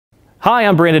Hi,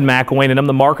 I'm Brandon McElwain, and I'm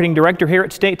the Marketing Director here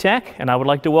at State Tech, and I would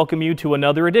like to welcome you to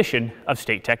another edition of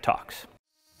State Tech Talks.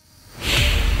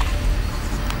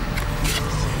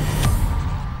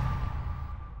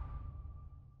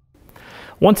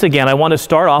 Once again, I want to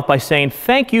start off by saying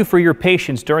thank you for your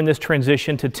patience during this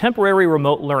transition to temporary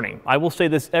remote learning. I will say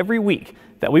this every week,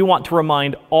 that we want to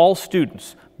remind all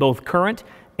students, both current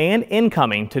and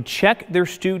incoming, to check their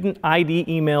student ID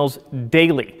emails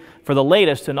daily for the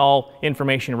latest in all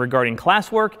information regarding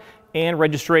classwork and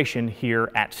registration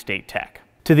here at State Tech.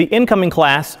 To the incoming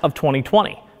class of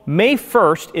 2020, May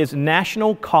 1st is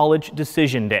National College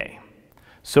Decision Day.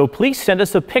 So please send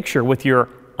us a picture with your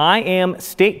I Am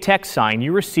State Tech sign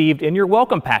you received in your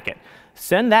welcome packet.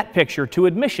 Send that picture to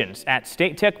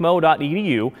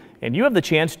admissions@statetechmo.edu and you have the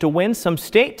chance to win some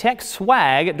State Tech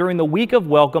swag during the week of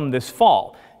welcome this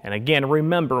fall. And again,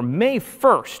 remember, May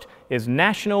 1st is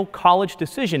National College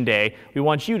Decision Day. We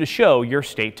want you to show your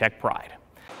State Tech pride.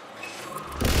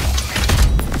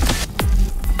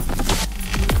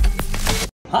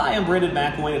 Hi, I'm Brandon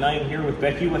McElwain, and I am here with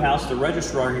Becky Woodhouse, the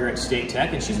registrar here at State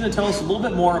Tech, and she's going to tell us a little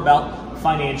bit more about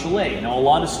financial aid. Now, a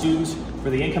lot of students for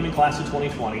the incoming class of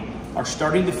 2020 are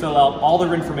starting to fill out all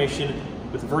their information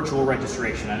with virtual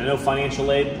registration. And I know financial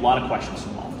aid, a lot of questions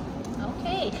involved.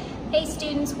 Okay. Hey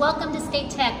students, welcome to State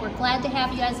Tech. We're glad to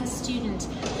have you as a student.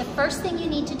 The first thing you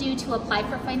need to do to apply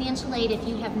for financial aid, if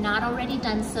you have not already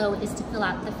done so, is to fill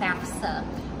out the FAFSA.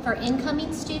 For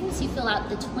incoming students, you fill out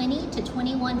the 20 to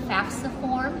 21 FAFSA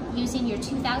form using your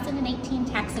 2018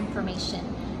 tax information.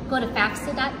 Go to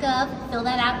FAFSA.gov, fill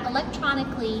that out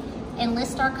electronically, and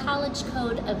list our college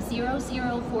code of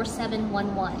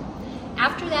 004711.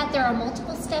 After that, there are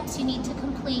multiple steps you need to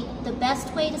complete. The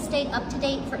best way to stay up to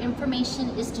date for information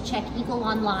is to check Eagle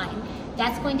Online.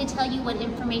 That's going to tell you what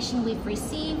information we've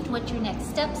received, what your next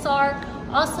steps are.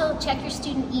 Also, check your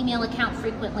student email account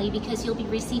frequently because you'll be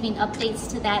receiving updates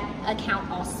to that account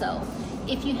also.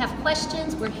 If you have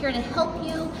questions, we're here to help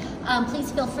you. Please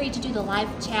feel free to do the live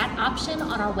chat option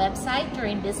on our website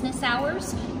during business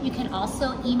hours. You can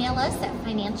also email us at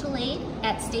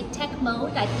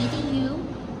financialaid@statetechmo.edu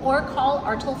or call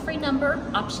our toll-free number,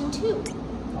 option 2.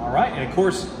 All right, and of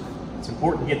course, it's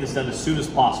important to get this done as soon as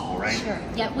possible, right? Sure.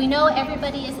 Yeah, we know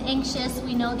everybody is anxious.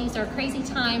 We know these are crazy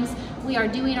times. We are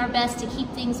doing our best to keep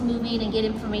things moving and get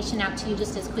information out to you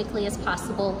just as quickly as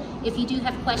possible. If you do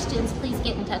have questions, please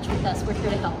get in touch with us. We're here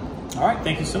to help. All right,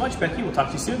 thank you so much, Becky. We'll talk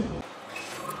to you soon.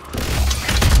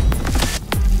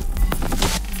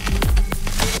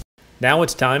 Now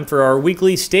it's time for our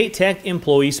weekly State Tech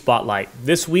Employee Spotlight.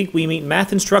 This week we meet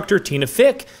math instructor Tina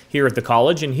Fick here at the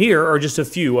college, and here are just a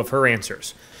few of her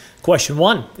answers. Question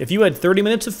 1, if you had 30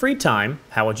 minutes of free time,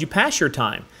 how would you pass your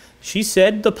time? She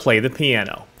said to play the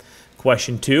piano.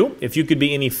 Question 2, if you could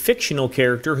be any fictional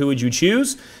character, who would you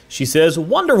choose? She says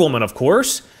Wonder Woman, of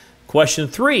course. Question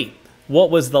 3,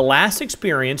 what was the last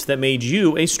experience that made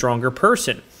you a stronger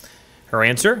person? Her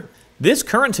answer, this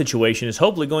current situation is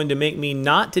hopefully going to make me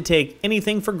not to take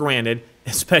anything for granted,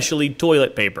 especially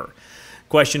toilet paper.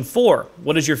 Question 4,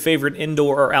 what is your favorite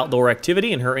indoor or outdoor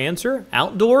activity? And her answer,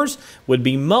 outdoors, would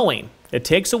be mowing. It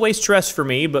takes away stress for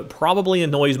me, but probably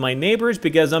annoys my neighbors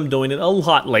because I'm doing it a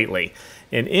lot lately.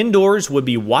 And indoors would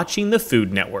be watching the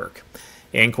Food Network.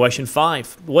 And question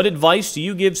 5, what advice do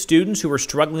you give students who are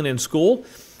struggling in school?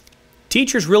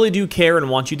 Teachers really do care and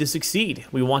want you to succeed.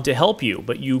 We want to help you,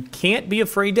 but you can't be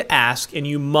afraid to ask, and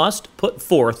you must put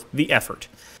forth the effort.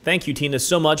 Thank you, Tina,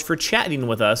 so much for chatting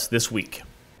with us this week.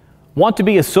 Want to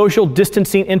be a social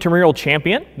distancing intramural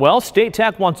champion? Well, State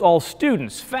Tech wants all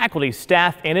students, faculty,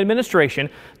 staff, and administration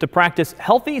to practice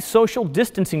healthy social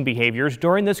distancing behaviors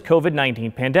during this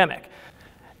COVID-19 pandemic.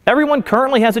 Everyone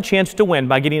currently has a chance to win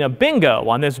by getting a bingo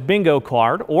on this bingo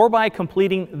card, or by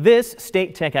completing this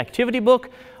State Tech activity book,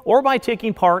 or by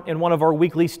taking part in one of our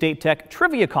weekly State Tech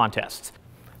trivia contests.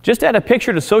 Just add a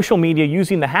picture to social media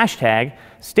using the hashtag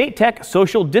State Tech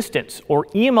Social Distance, or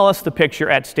email us the picture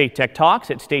at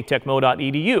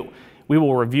statetechtalks@statetechmo.edu. We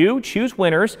will review, choose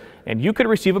winners, and you could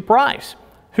receive a prize.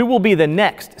 Who will be the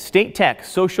next State Tech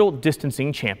Social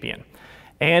Distancing champion?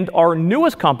 And our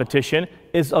newest competition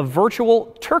is a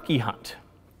virtual turkey hunt.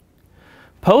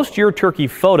 Post your turkey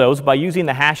photos by using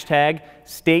the hashtag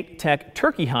State Tech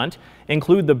Turkey Hunt.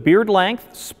 Include the beard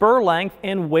length, spur length,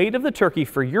 and weight of the turkey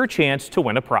for your chance to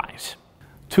win a prize.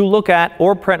 To look at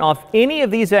or print off any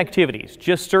of these activities,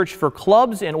 just search for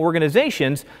clubs and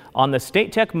organizations on the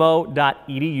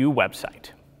statetechmo.edu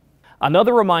website.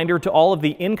 Another reminder to all of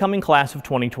the incoming class of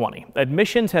 2020.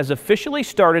 Admissions has officially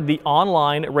started the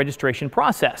online registration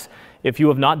process. If you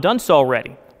have not done so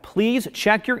already, please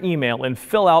check your email and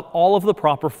fill out all of the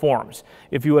proper forms.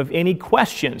 If you have any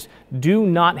questions, do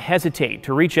not hesitate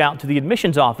to reach out to the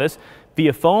admissions office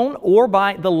via phone or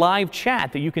by the live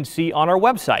chat that you can see on our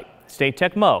website,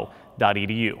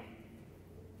 statetechmo.edu.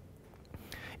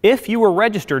 If you were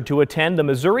registered to attend the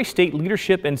Missouri State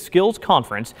Leadership and Skills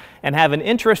Conference and have an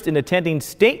interest in attending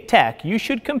State Tech, you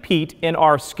should compete in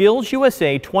our Skills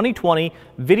USA 2020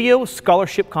 Video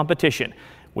Scholarship Competition.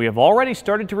 We have already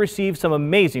started to receive some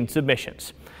amazing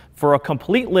submissions. For a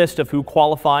complete list of who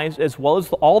qualifies, as well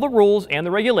as all the rules and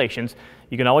the regulations,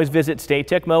 you can always visit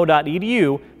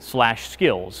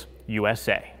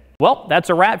statetechmo.edu/skillsusa. Well, that's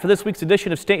a wrap for this week's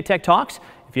edition of State Tech Talks.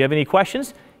 If you have any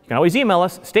questions, you can always email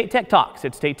us,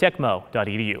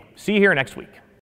 statetechtalks@statetechmo.edu. See you here next week.